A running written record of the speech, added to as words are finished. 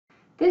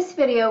This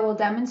video will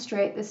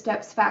demonstrate the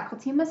steps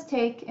faculty must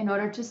take in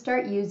order to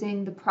start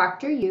using the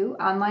ProctorU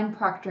online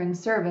proctoring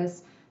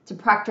service to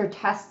proctor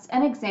tests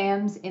and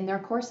exams in their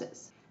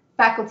courses.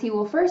 Faculty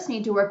will first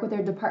need to work with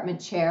their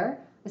department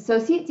chair,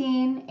 associate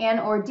dean,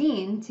 and/or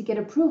dean to get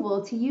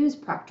approval to use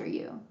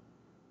ProctorU.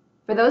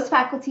 For those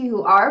faculty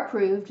who are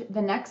approved,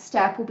 the next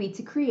step will be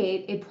to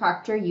create a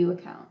ProctorU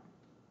account.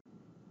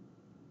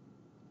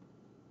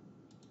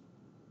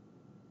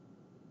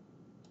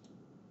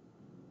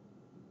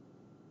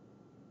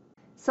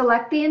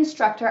 Select the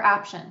instructor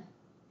option.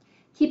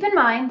 Keep in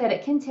mind that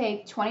it can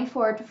take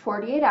 24 to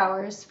 48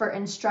 hours for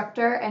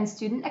instructor and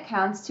student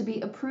accounts to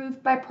be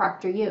approved by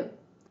ProctorU.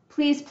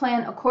 Please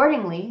plan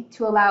accordingly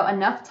to allow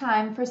enough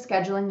time for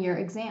scheduling your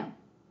exam.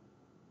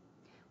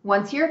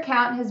 Once your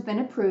account has been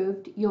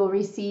approved, you will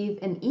receive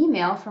an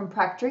email from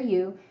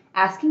ProctorU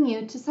asking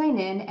you to sign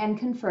in and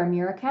confirm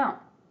your account.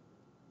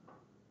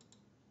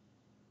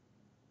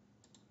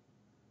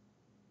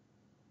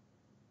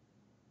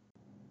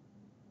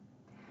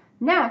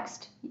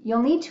 Next,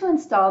 you'll need to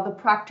install the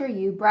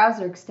ProctorU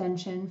browser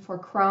extension for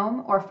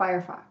Chrome or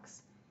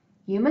Firefox.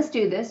 You must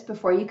do this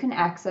before you can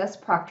access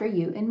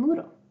ProctorU in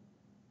Moodle.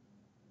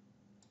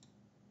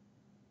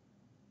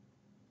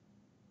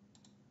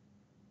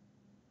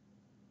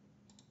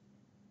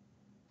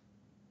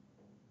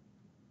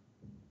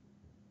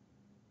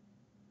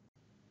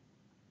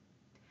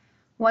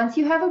 Once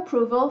you have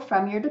approval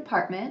from your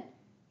department,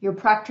 your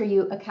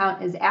ProctorU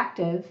account is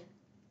active,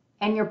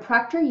 and your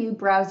ProctorU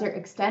browser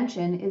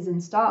extension is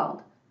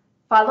installed,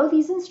 follow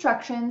these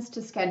instructions to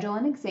schedule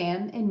an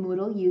exam in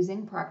Moodle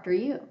using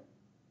ProctorU.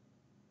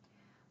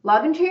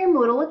 Log into your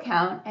Moodle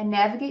account and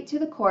navigate to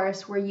the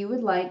course where you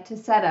would like to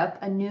set up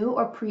a new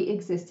or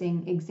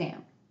pre-existing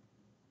exam.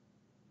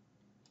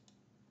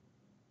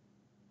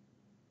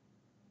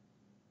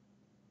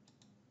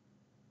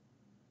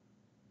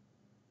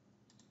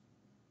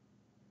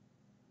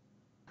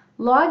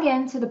 Log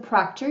in to the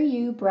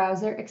ProctorU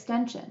browser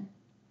extension.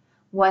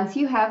 Once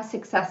you have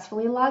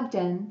successfully logged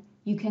in,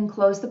 you can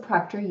close the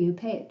ProctorU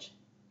page.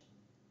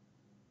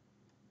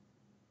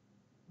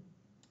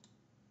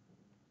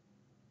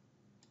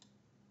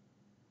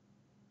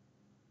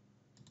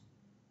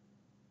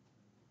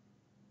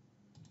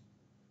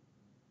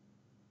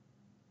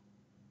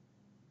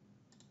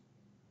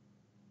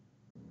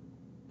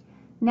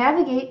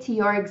 Navigate to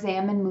your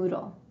exam in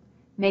Moodle.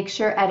 Make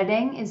sure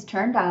editing is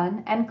turned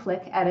on and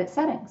click Edit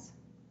Settings.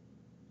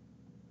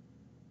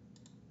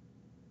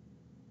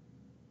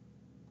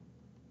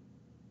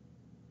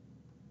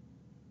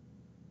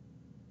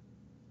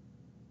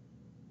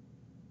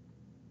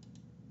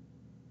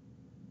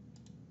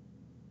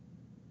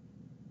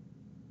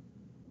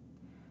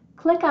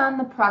 Click on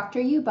the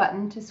ProctorU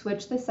button to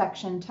switch the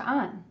section to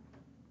On.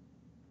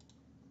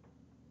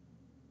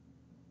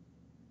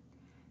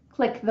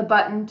 Click the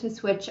button to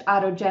switch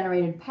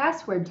auto-generated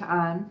password to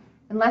On,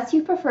 unless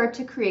you prefer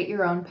to create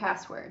your own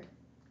password.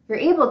 You're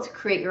able to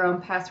create your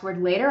own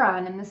password later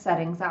on in the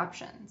settings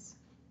options.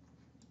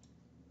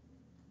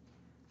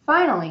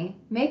 Finally,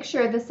 make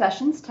sure the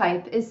session's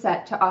type is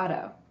set to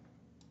Auto.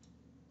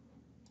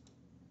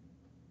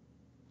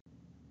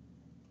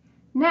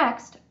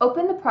 Next,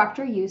 open the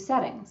ProctorU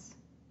settings.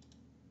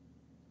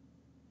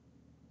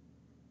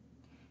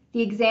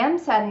 The exam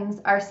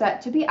settings are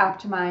set to be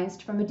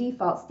optimized from a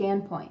default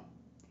standpoint.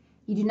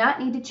 You do not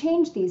need to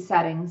change these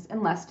settings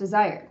unless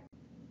desired.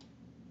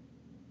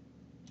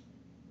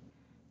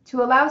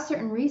 To allow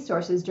certain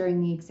resources during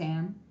the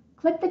exam,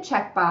 click the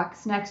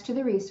checkbox next to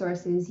the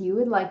resources you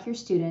would like your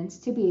students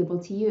to be able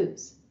to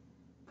use.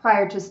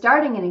 Prior to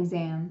starting an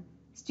exam,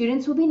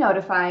 students will be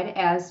notified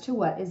as to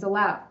what is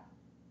allowed.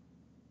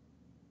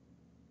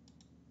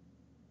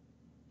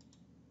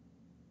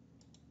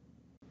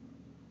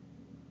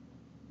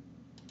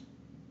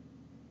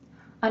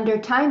 Under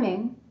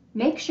Timing,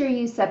 make sure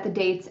you set the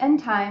dates and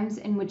times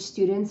in which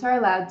students are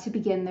allowed to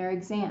begin their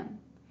exam.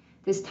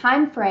 This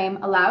time frame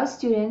allows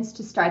students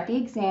to start the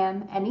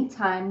exam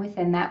anytime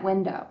within that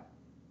window.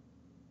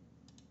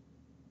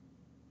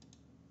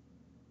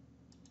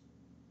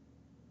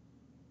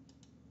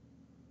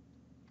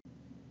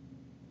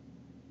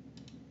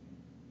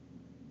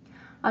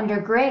 Under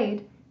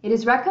Grade, it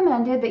is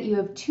recommended that you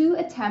have 2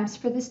 attempts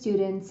for the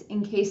students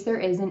in case there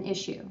is an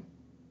issue.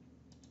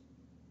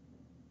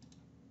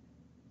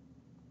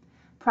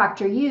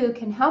 ProctorU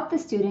can help the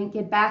student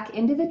get back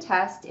into the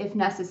test if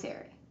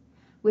necessary.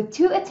 With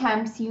 2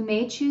 attempts, you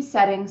may choose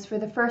settings for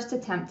the first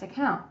attempt to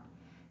count.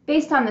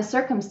 Based on the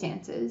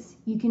circumstances,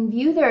 you can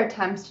view their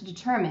attempts to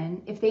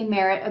determine if they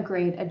merit a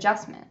grade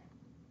adjustment.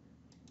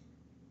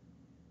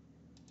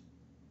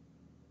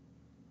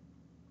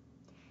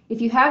 If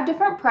you have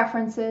different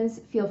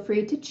preferences, feel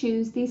free to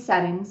choose these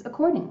settings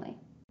accordingly.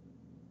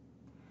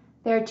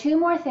 There are 2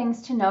 more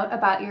things to note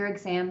about your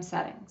exam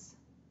settings.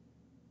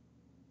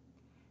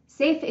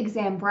 Safe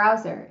Exam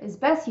Browser is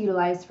best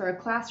utilized for a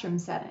classroom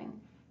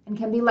setting and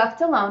can be left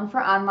alone for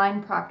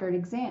online proctored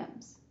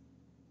exams.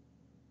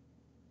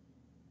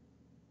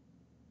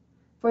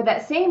 For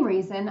that same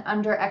reason,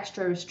 under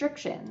Extra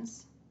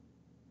Restrictions,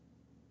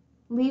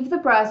 leave the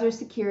browser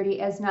security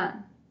as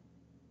none.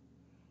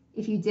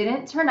 If you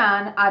didn't turn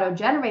on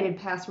auto-generated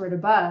password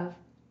above,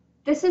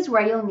 this is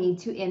where you'll need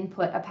to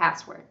input a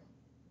password.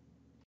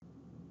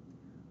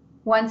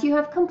 Once you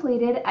have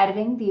completed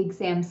editing the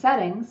exam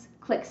settings,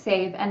 click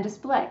Save and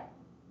Display.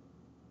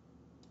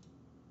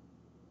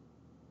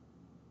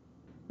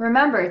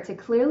 Remember to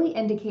clearly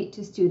indicate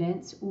to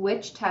students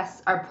which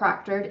tests are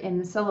proctored in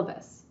the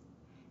syllabus.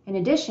 In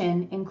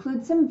addition,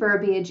 include some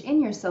verbiage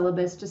in your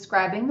syllabus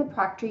describing the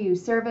ProctorU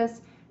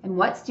service and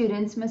what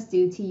students must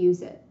do to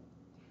use it.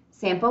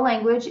 Sample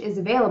language is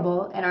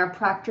available in our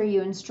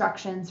ProctorU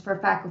Instructions for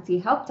Faculty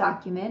Help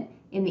document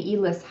in the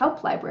e-LIS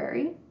Help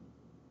Library,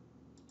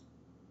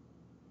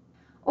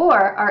 or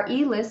our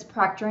e-LIS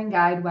Proctoring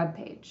Guide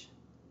webpage.